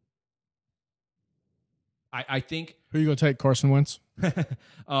point. I think. Who are you going to take, Carson Wentz?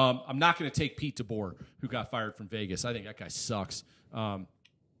 I'm not going to take Pete DeBoer, who got fired from Vegas. I think that guy sucks.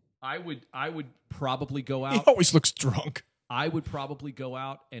 I would probably go out. He always looks drunk. I would probably go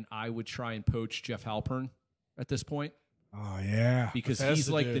out and I would try and poach Jeff Halpern at this point. Oh, yeah. Because he's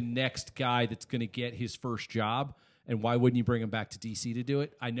like the next guy that's going to get his first job. And why wouldn't you bring him back to DC to do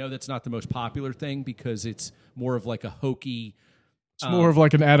it? I know that's not the most popular thing because it's more of like a hokey. It's more of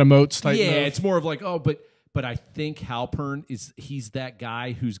like an Adam Oates type. Yeah, move. It's more of like, but I think Halpern he's that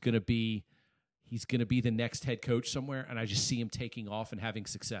guy who's going to be the next head coach somewhere, and I just see him taking off and having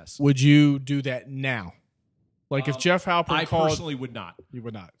success. Would you do that now? Like if Jeff Halpern called... I personally would not. You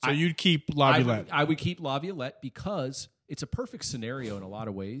would not. So you'd keep Laviolette. I would keep Laviolette because it's a perfect scenario in a lot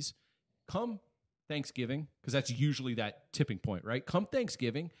of ways. Come Thanksgiving, because that's usually that tipping point, right? Come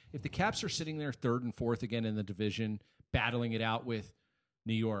Thanksgiving, if the Caps are sitting there 3rd and 4th again in the division, battling it out with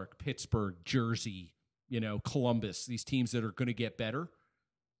New York, Pittsburgh, Jersey, Columbus, these teams that are going to get better,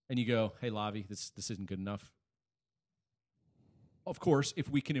 and you go, hey, Lavi, this isn't good enough. Of course, if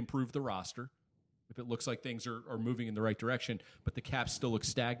we can improve the roster, if it looks like things are moving in the right direction, but the Caps still look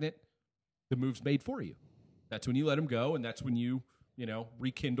stagnant, the move's made for you. That's when you let him go, and that's when you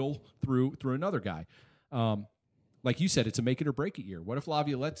rekindle through another guy. Like you said, it's a make it or break it year. What if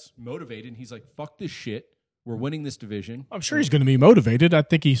Laviolette's motivated and he's like, fuck this shit. We're winning this division. I'm sure he's going to be motivated. I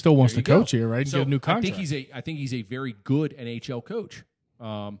think he still wants to coach here, right? And get a new contract. I think he's a very good NHL coach.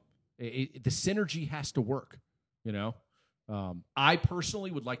 The synergy has to work, I personally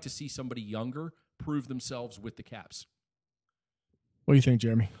would like to see somebody younger prove themselves with the Caps. What do you think,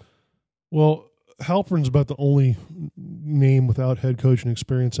 Jeremy? Well, Halpern's about the only name without head coaching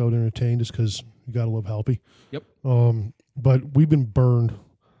experience I would entertain, just because you got to love Halpy. Yep. But we've been burned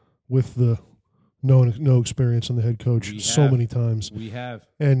with the no experience in the head coach many times. We have.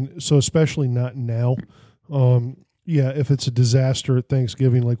 And so especially not now. If it's a disaster at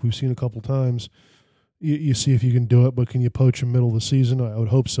Thanksgiving like we've seen a couple times, you see if you can do it, but can you poach him middle of the season? I would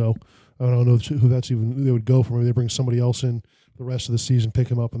hope so. I don't know who they would go for. Maybe they bring somebody else in the rest of the season, pick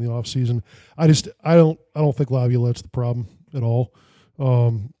him up in the off season. I don't think Laviolette's the problem at all.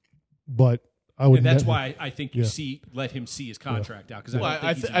 But I would. And that's why I think let him see his contract out, because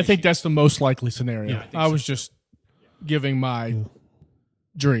I think that's the most likely scenario. Yeah, I was just giving my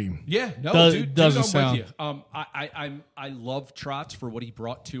dream. Yeah, no, dude, doesn't I'm sound. with you. I love Trotz for what he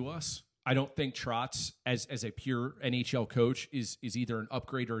brought to us. I don't think Trotz as a pure NHL coach is either an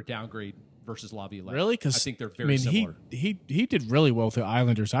upgrade or a downgrade versus Laviolette. Really? Because I think they're very similar. He did really well with the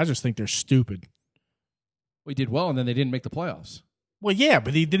Islanders. I just think they're stupid. Well, he did well, and then they didn't make the playoffs. Well, yeah,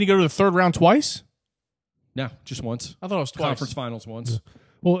 but didn't he go to the 3rd round twice? No, just once. I thought it was twice. Conference finals once. Yeah.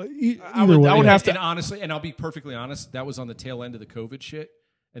 Well, I would have to. And honestly, and I'll be perfectly honest, that was on the tail end of the COVID shit.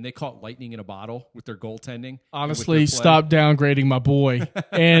 And they caught lightning in a bottle with their goaltending. Honestly, stop downgrading my boy.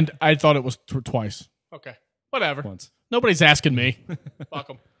 And I thought it was twice. Okay, whatever. Once. Nobody's asking me. Fuck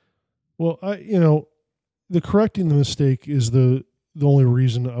them. Well, the correcting the mistake is the only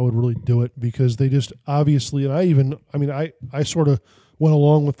reason I would really do it, because they just obviously, and I sort of went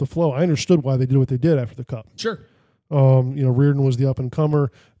along with the flow. I understood why they did what they did after the Cup. Sure. Reardon was the up and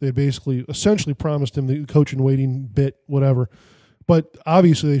comer. They essentially promised him the coach in waiting bit, whatever. But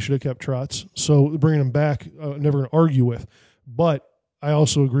obviously they should have kept Trotz. So bringing him back, never going to argue with. But I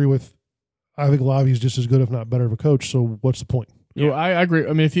also agree with, I think Lavi's just as good, if not better, of a coach. So what's the point? Yeah, I agree.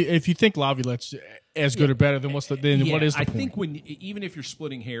 I mean, if you think Laviolette's as good or better, then what is the point? I think even if you're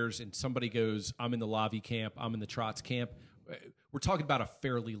splitting hairs and somebody goes, I'm in the Lavi camp, I'm in the Trotz camp, we're talking about a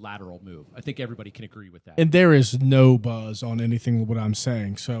fairly lateral move. I think everybody can agree with that. And there is no buzz on anything what I'm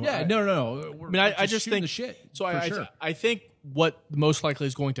saying. So yeah, no. I just think the shit. So sure. I think what most likely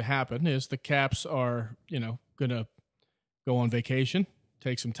is going to happen is the Caps are going to go on vacation,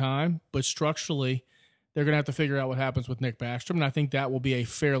 take some time, but structurally they're going to have to figure out what happens with Nick Backstrom, and I think that will be a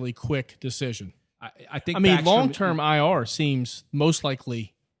fairly quick decision. I think. Long-term IR seems most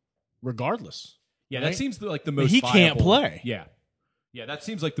likely, regardless. Yeah, right? That seems like the most. He viable. Can't play. Yeah, that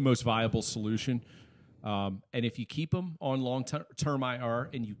seems like the most viable solution. And if you keep him on long-term IR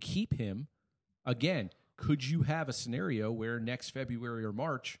and you keep him, again, could you have a scenario where next February or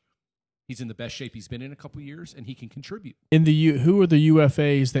March he's in the best shape he's been in a couple of years and he can contribute? Who are the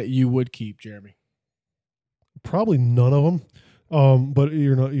UFAs that you would keep, Jeremy? Probably none of them. But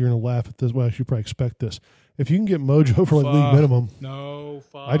you're gonna laugh at this. Well, you should probably expect this. If you can get Mojo for league minimum,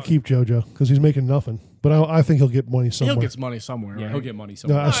 I'd keep JoJo because he's making nothing. But I think he'll get money somewhere. He'll get money somewhere. Yeah, right? he'll get money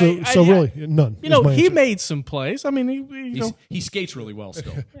somewhere. No, really, none. He made some plays. I mean, he skates really well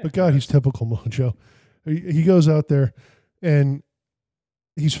still. But God, he's typical Mojo. He goes out there and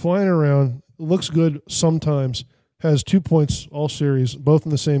he's flying around. Looks good sometimes. Has 2 points all series, both in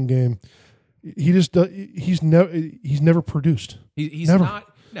the same game. He just he's never produced. He's never. Not.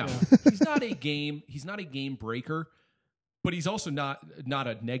 No, he's not a game. He's not a game breaker, but he's also not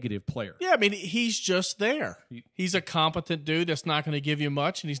a negative player. Yeah, I mean, he's just there. He's a competent dude that's not going to give you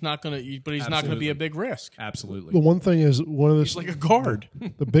much, and he's not going to. But he's not going to be a big risk. Absolutely. The one thing is he's like a guard.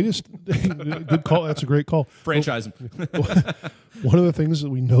 The biggest good call. That's a great call. Franchise him. One of the things that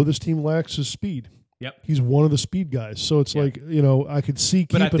we know this team lacks is speed. Yep. He's one of the speed guys. So it's like, I could see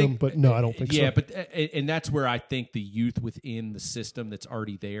keeping him, but no, I don't think so. Yeah, but and that's where I think the youth within the system that's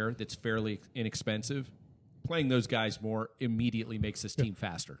already there, that's fairly inexpensive, playing those guys more immediately makes this team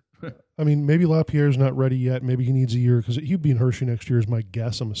faster. I mean, maybe Lapierre's not ready yet. Maybe he needs a year because he'd be in Hershey next year is my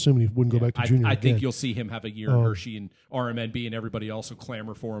guess. I'm assuming he wouldn't go back to junior I again. think you'll see him have a year in Hershey and RMNB and everybody else will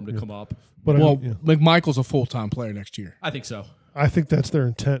clamor for him to come up. But McMichael's a full-time player next year. I think so. I think that's their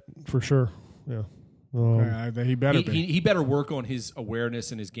intent for sure. Yeah. He better be. He better work on his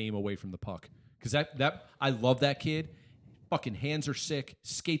awareness and his game away from the puck because that I love that kid. Fucking hands are sick,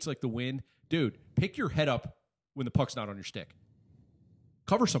 skates like the wind, dude. Pick your head up when the puck's not on your stick.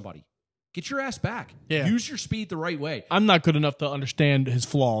 Cover somebody. Get your ass back. Yeah. Use your speed the right way. I'm not good enough to understand his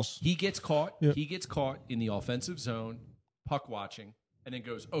flaws. He gets caught. Yep. He gets caught in the offensive zone, puck watching, and then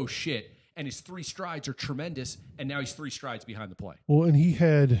goes, "Oh shit!" And his 3 strides are tremendous, and now he's 3 strides behind the play. Well, and he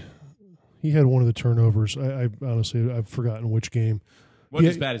had one of the turnovers. I honestly, I've forgotten which game. Wasn't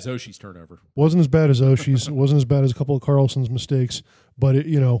as bad as Oshie's turnover. Wasn't as bad as Oshie's. Wasn't as bad as a couple of Carlson's mistakes, but it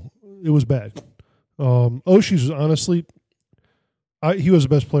was bad. Oshie's was honestly, he was the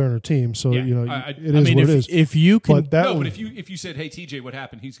best player on our team, so it is what it is. If you can, but if you said, "Hey TJ, what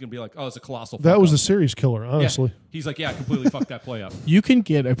happened?" He's going to be like, "Oh, it's a colossal." That was the series killer, honestly. Yeah. He's like, "Yeah, I completely fucked that play up." You can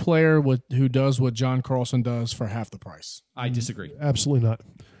get a player who does what John Carlson does for half the price. I disagree. Absolutely not.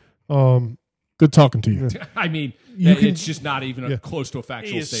 Good talking to you. I mean, it's just not even close to a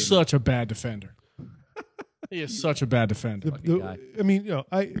factual He is statement. such a bad defender. He is such a bad defender. I mean,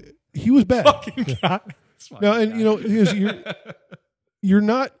 he was bad. Now, and you're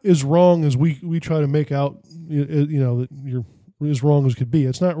not as wrong as we try to make out. That you're as wrong as could be.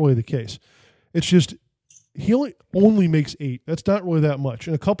 It's not really the case. It's just he only makes 8. That's not really that much.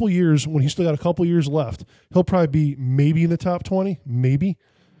 In a couple years, when he's still got a couple years left, he'll probably be maybe in the top 20, maybe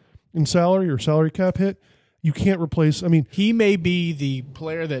in salary or salary cap hit. You can't replace. I mean, he may be the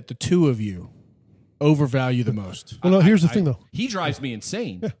player that the two of you overvalue the most. Well, no, here's the thing, though. He drives me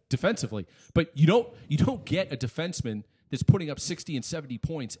insane defensively, but you don't get a defenseman that's putting up 60 and 70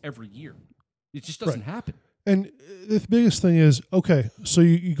 points every year. It just doesn't happen. And the biggest thing is, okay, so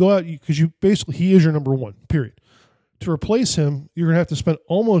you go out because he is your number 1, period. To replace him, you're going to have to spend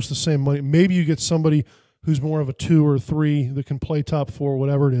almost the same money. Maybe you get somebody who's more of a 2 or 3 that can play top 4,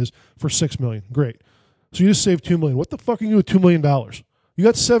 whatever it is, for $6 million. Great. So you just saved $2 million. What the fuck are you doing with $2 million? You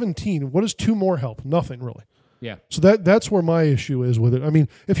got 17. What does 2 more help? Nothing, really. Yeah. So that's where my issue is with it. I mean,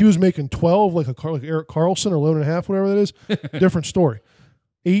 if he was making 12, like Erik Karlsson, or 11.5, whatever that is, different story.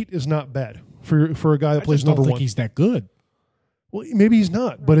 8 is not bad for a guy that plays number I don't think 1. he's that good. Well, maybe he's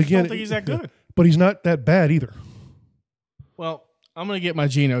not, but I again, don't think he's that good. But he's not that bad either. Well, I'm going to get my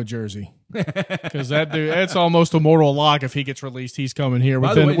Geno jersey because that's almost a mortal lock. If he gets released, he's coming here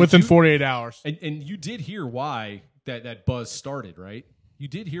within 48 hours. And you did hear why that buzz started, right? You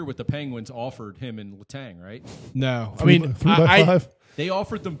did hear what the Penguins offered him and Letang, right? No, I 3 mean, by 5. They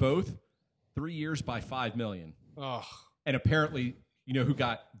offered them both 3 years by $5 million. Oh, And apparently, you know who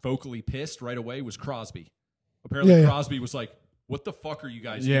got vocally pissed right away was Crosby. Apparently, Crosby was like, "What the fuck are you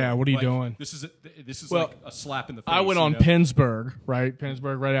guys doing? Yeah, what are you Like, doing? This is Well, like a slap in the face." I went on Pittsburgh, right?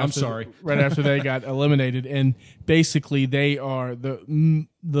 Pittsburgh, right after. I'm sorry. Right after they got eliminated, and basically they are the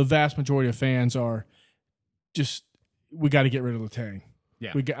vast majority of fans are just we got to get rid of Letang.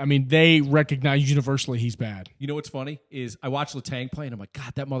 Yeah. They recognize universally he's bad. You know what's funny is I watch Letang play and I'm like,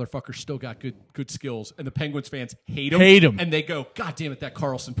 God, that motherfucker still got good skills. And the Penguins fans hate him. And they go, God damn it, that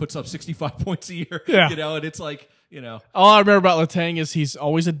Karlsson puts up 65 points a year. Yeah. You know, and it's like, you know. All I remember about Letang is he's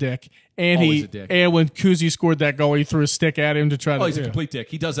always a dick. And Always a dick. And when Kuzi scored that goal, he threw a stick at him to try to. Oh, he's a complete dick.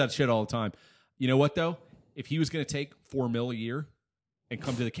 He does that shit all the time. You know what, though? If he was going to take $4 million a year and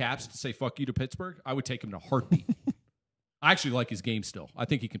come to the Caps to say fuck you to Pittsburgh, I would take him in a heartbeat. I actually like his game still. I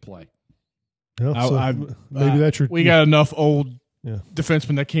think he can play. Yeah, so maybe that's your. We got enough old Yeah.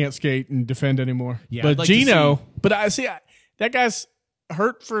 defensemen that can't skate and defend anymore. Yeah, but I'd like to Gino, see- but that guy's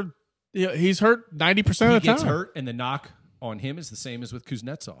hurt for. He's hurt 90% He of the time. gets hurt, and the knock on him is the same as with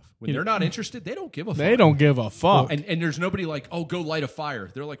Kuznetsov. When they're not interested, they don't give a fuck. They don't give a fuck. And there's nobody like, oh, go light a fire.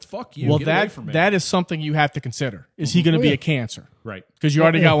 They're like, fuck you. well, Get away from me. that is something you have to consider. Is he going to be yeah. a cancer? right. Because you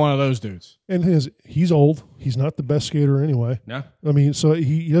already got one of those dudes. And the thing is, he's old. He's not the best skater anyway. No, I mean, so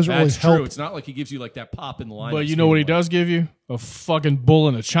he doesn't that's really true. help. It's not like he gives you like that pop in the line. But you know what he does give you? A fucking bull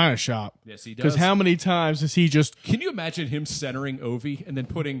in a china shop. Yes, he Because does. how many times has he just? Can you imagine him centering Ovi and then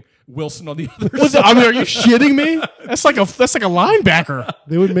putting Wilson on the other What side? the- I mean, are you shitting me? That's like a linebacker.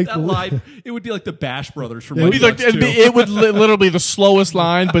 They would make That the line, it would be like the Bash Brothers from It'd be White like, Sox, too. it would literally be the slowest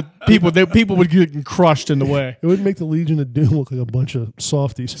line, but people would get crushed in the way. it would make the Legion of Doom look like a bunch of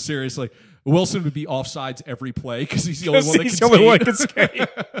softies. Seriously. Wilson would be offsides every play because he's the only one that He's can the only one skate. that can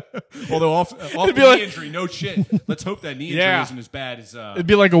skate. Although off the be like- knee injury, no shit. Let's hope that knee injury Yeah. isn't as bad as. It'd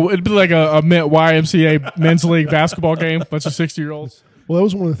be like a YMCA men's league basketball game, bunch of 60-year-olds. Well, that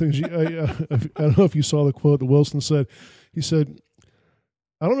was one of the things. I don't know if you saw the quote that Wilson said. He said,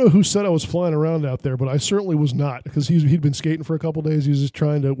 "I don't know who said I was flying around out there, but I certainly was not because he'd been skating for a couple days. He was just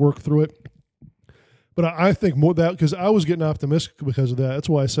trying to work through it." But I think more that because I was getting optimistic because of that. That's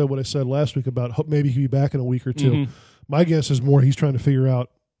why I said what I said last week about maybe he'd be back in a week or two. Mm-hmm. My guess is more he's trying to figure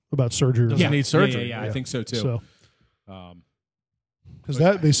out about surgery. Doesn't need surgery. Yeah, I think so too. So Um, because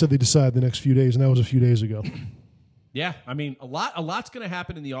that they said they decide the next few days, and that was a few days ago. yeah, I mean, a lot's going to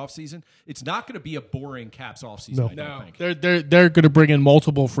happen in the offseason. It's not going to be a boring Caps offseason, No. I don't think. They're going to bring in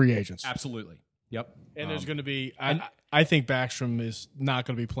multiple free agents, Absolutely. Yep. and there's going to be. I think Backstrom is not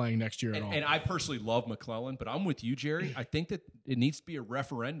going to be playing next year at all. And I personally love McClellan, but I'm with you, Jerry. I think that it needs to be a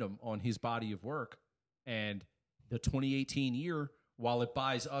referendum on his body of work. And the 2018 year, while it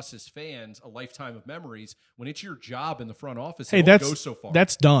buys us as fans a lifetime of memories, when it's your job in the front office, Hey, it that's goes so far.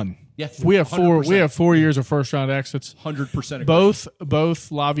 that's done. Yeah, we have 4 100%. 4 years of first round exits. 100% agree.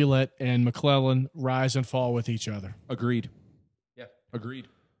 Both Laviolette and McClellan rise and fall with each other. Agreed. Yeah, agreed.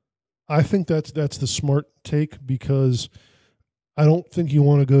 I think that's the smart take because I don't think you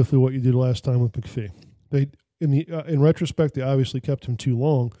want to go through what you did last time with McPhee. They in retrospect they obviously kept him too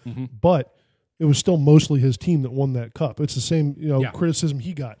long, but it was still mostly his team that won that cup. It's the same criticism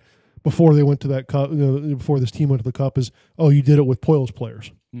he got before they went to that cup. Before this team went to the cup is you did it with Poyle's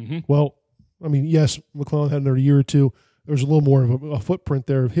players. Well, I mean yes, McClellan had another year or two. There was a little more of a footprint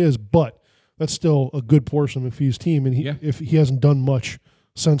there of his, but that's still a good portion of McPhee's team, and if he hasn't done much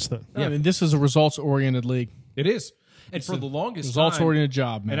since then. I mean, this is a results-oriented league. It is. And for the longest Results-oriented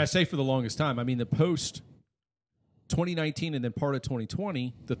job, man. and I say for the longest time, I mean the post 2019 and then part of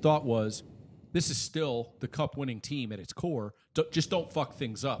 2020, the thought was this is still the cup winning team at its core. Just don't fuck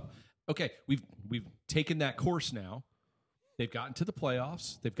things up. Okay, we've taken that course now. They've gotten to the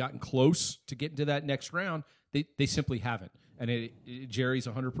playoffs. They've gotten close to getting to that next round. They simply haven't. And Jerry's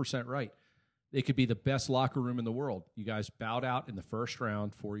 100% right. They could be the best locker room in the world. You guys bowed out in the first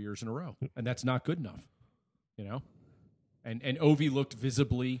round 4 years in a row, and that's not good enough, you know. And Ovi looked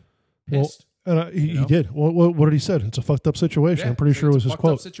visibly pissed. Well, and he did. What did he said? It's a fucked up situation. I'm pretty sure it was his fucked up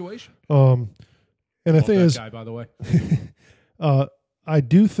quote. situation. And the thing that is, guy, by the way, I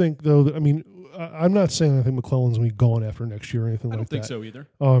do think though that, I mean, I'm not saying I think McClellan's going to be gone after next year or anything I like don't think that. so either.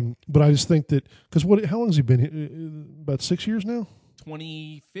 But I just think that because how long has he been here? About 6 years now.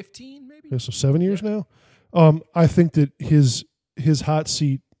 2015, maybe. Yeah, so 7 years now. I think that his hot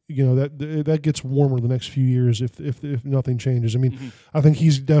seat, that gets warmer the next few years if nothing changes. I mean, I think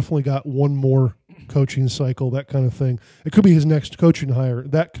he's definitely got one more coaching cycle, that kind of thing. It could be his next coaching hire.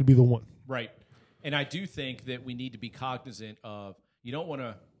 That could be the one. Right. And I do think that we need to be cognizant of you don't want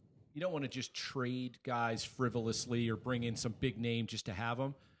to just trade guys frivolously or bring in some big name just to have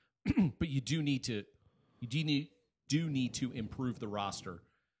them, but you do need to improve the roster.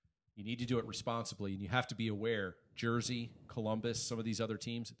 You need to do it responsibly, and you have to be aware. Jersey, Columbus, some of these other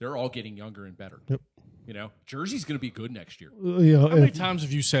teams, they're all getting younger and better. Yep. Jersey's going to be good next year. How many times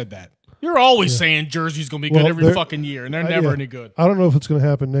have you said that? You're always saying Jersey's going to be good every fucking year, and they're never any good. I don't know if it's going to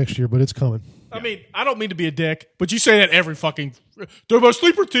happen next year, but it's coming. I mean, I don't mean to be a dick, but you say that every fucking – they're my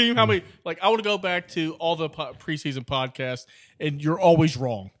sleeper team. How many – I want to go back to all the preseason podcasts, and you're always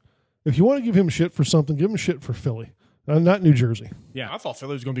wrong. If you want to give him shit for something, give him shit for Philly, not New Jersey. Yeah, I thought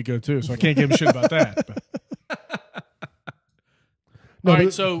Philly was going to be good too, so I can't give him shit about that. But. All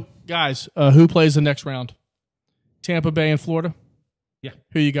right, so guys, who plays the next round? Tampa Bay and Florida? Yeah.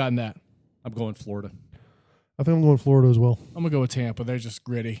 Who you got in that? I'm going Florida. I think I'm going Florida as well. I'm going to go with Tampa. They're just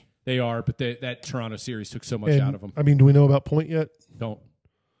gritty. They are, but that Toronto series took so much out of them. I mean, do we know about Point yet? I don't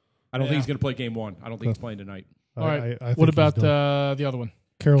think he's going to play game one. I don't think he's playing tonight. All right. What about the other one?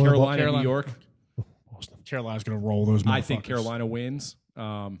 Carolina, New York. Carolina's going to roll those motherfuckers. I think Carolina wins.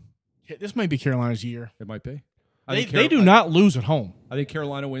 This might be Carolina's year. It might be. They do not lose at home. I think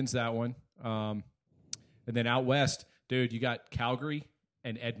Carolina wins that one. And then out west, dude, you got Calgary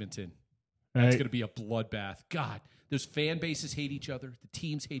and Edmonton. That's going to be a bloodbath. God, those fan bases hate each other. The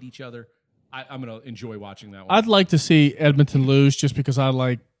teams hate each other. I'm going to enjoy watching that one. I'd like to see Edmonton lose just because I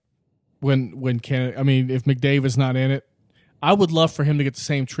like when Canada. I mean, if McDavid's not in it, I would love for him to get the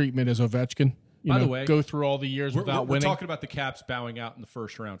same treatment as Ovechkin. By the way, go through all the years without winning. We're talking about the Caps bowing out in the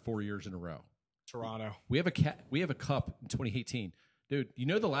first round 4 years in a row. Toronto. We have a cup in 2018. Dude, you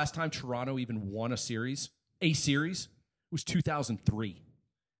know the last time Toronto even won a series was 2003.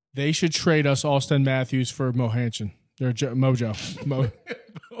 They should trade us Austin Matthews for Mohanchen. They're Mojo.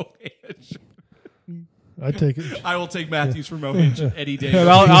 I take it. I will take Matthews for Mohanchen any day.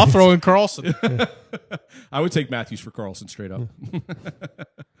 I'll throw in Carlson. I would take Matthews for Carlson straight up.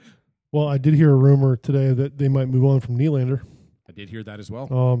 Well, I did hear a rumor today that they might move on from Nylander. I did hear that as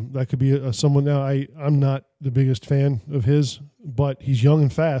well. That could be someone. Now, I'm not the biggest fan of his, but he's young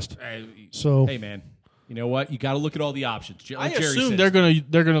and fast. So, hey, man, you know what? You got to look at all the options. Like I assume they're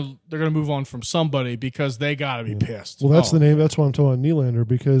gonna move on from somebody because they got to be pissed. Well, that's the name. That's why I'm talking Nylander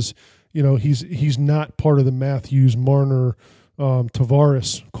because he's not part of the Matthews, Marner,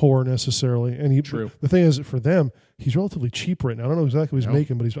 Tavares core necessarily. And True. The thing is, for them, he's relatively cheap right now. I don't know exactly what he's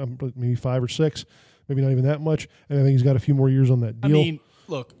making, but he's maybe 5 or 6. Maybe not even that much, and I think he's got a few more years on that deal. I mean,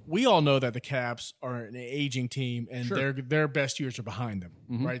 look, we all know that the Caps are an aging team, and their best years are behind them,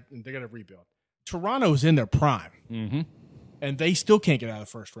 right? And they're going to rebuild. Toronto's in their prime, and they still can't get out of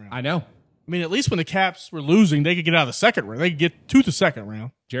the first round. I know. I mean, at least when the Caps were losing, they could get out of the second round. They could get to the second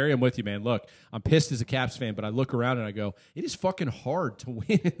round. Jerry, I'm with you, man. Look, I'm pissed as a Caps fan, but I look around and I go, it is fucking hard to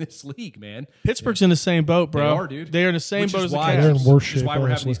win in this league, man. Pittsburgh's in the same boat, bro. They are, dude. They're in the same boat as the Caps. They're in worse shape. Which is why we're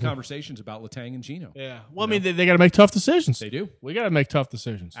having these honestly. conversations about Letang and Gino. Yeah. Well, I mean, they got to make tough decisions. They do. We got to make tough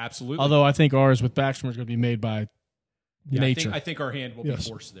decisions. Absolutely. Although I think ours with Backstrom is going to be made by nature. I think our hand will be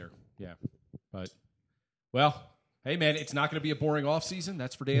forced there. Yeah. But, well, hey, man, it's not going to be a boring offseason.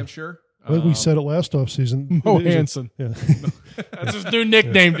 That's for damn sure. I think we said it last offseason. Mo Hansen. Yeah. That's his new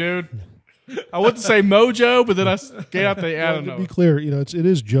nickname, dude. I wanted to say Mojo, but then I get out the I don't know. To be clear, it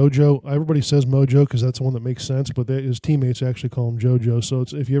is JoJo. Everybody says Mojo because that's the one that makes sense, but his teammates actually call him JoJo. So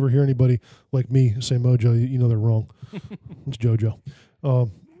if you ever hear anybody like me say Mojo, you know they're wrong. It's JoJo.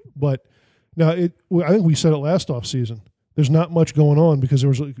 But now I think we said it last offseason. There's not much going on because there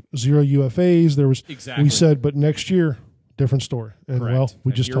was 0 UFAs. There was exactly. We said, but next year, different story. And correct. Well,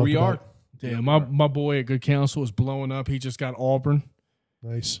 we and just here talked we about are. it. Damn, my boy at Good Counsel is blowing up. He just got Auburn.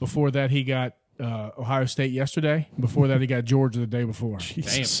 Nice. Before that, he got Ohio State yesterday. Before that, he got Georgia the day before.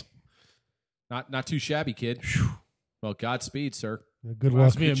 Jesus. Damn. Not too shabby, kid. Well, Godspeed, sir. Yeah, good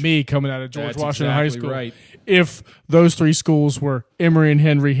luck. Reminds me of me coming out of George That's Washington exactly High School. right. If those 3 schools were Emory and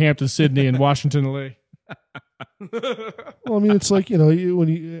Henry, Hampton, Sydney, and Washington Lee. Well, I mean, it's like,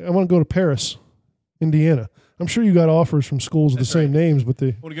 when I want to go to Paris, Indiana. I'm sure you got offers from schools with the same names, but they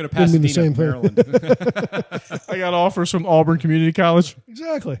I want to go to didn't mean Pasadena, the same thing. Maryland. I got offers from Auburn Community College.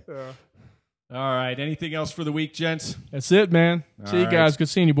 Exactly. All right. Anything else for the week, gents? That's it, man. See you right. guys. Good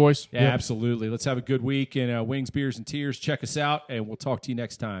seeing you, boys. Yeah, absolutely. Let's have a good week. And Wings, Beers, and Tears. Check us out, and we'll talk to you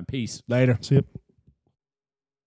next time. Peace. Later. See you.